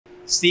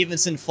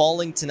Stevenson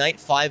falling tonight,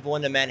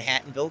 5-1 to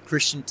Manhattanville.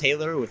 Christian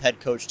Taylor with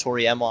head coach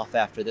Tori Emoff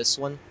after this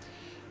one.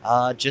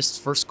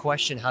 Just first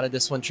question, how did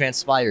this one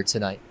transpire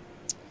tonight?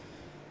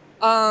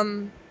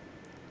 My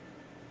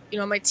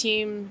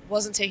team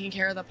wasn't taking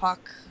care of the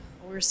puck.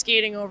 We were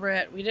skating over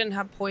it. We didn't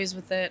have poise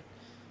with it.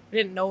 We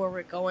didn't know where we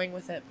were going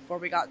with it before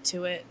we got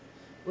to it.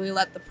 We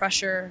let the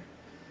pressure,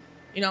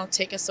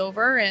 take us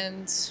over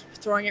and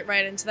throwing it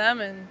right into them.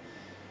 And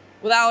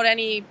without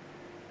any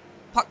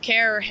puck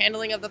care or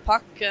handling of the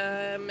puck,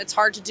 it's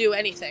hard to do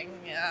anything.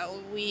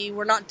 We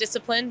were not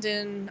disciplined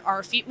in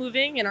our feet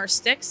moving and our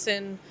sticks,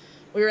 and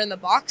we were in the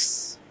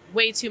box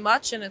way too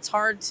much, and it's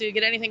hard to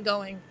get anything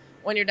going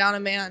when you're down a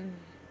man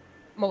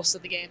most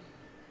of the game.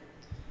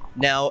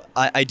 Now,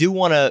 I do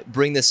want to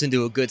bring this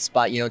into a good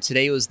spot.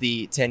 Today was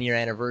the 10-year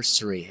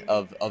anniversary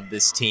of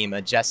this team.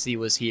 Jesse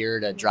was here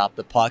to drop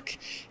the puck.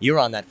 You were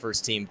on that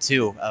first team,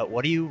 too.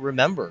 What do you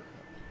remember?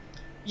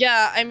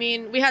 Yeah,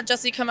 we had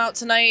Jessie come out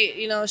tonight.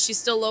 She's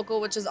still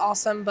local, which is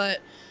awesome, but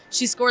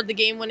she scored the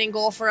game-winning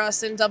goal for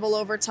us in double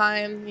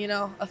overtime,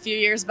 a few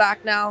years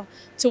back now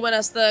to win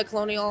us the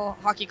Colonial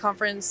Hockey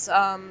Conference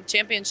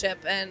championship.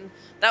 And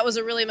that was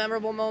a really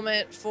memorable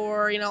moment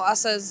for,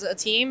 us as a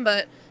team,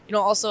 but,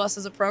 also us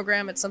as a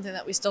program. It's something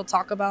that we still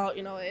talk about.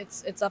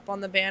 It's up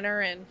on the banner,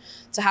 and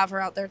to have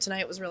her out there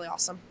tonight was really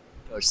awesome.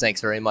 Coach,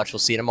 thanks very much. We'll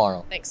see you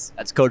tomorrow. Thanks.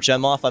 That's Coach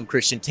Emoff. I'm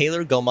Christian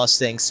Taylor.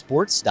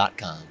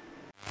 GoMustangSports.com.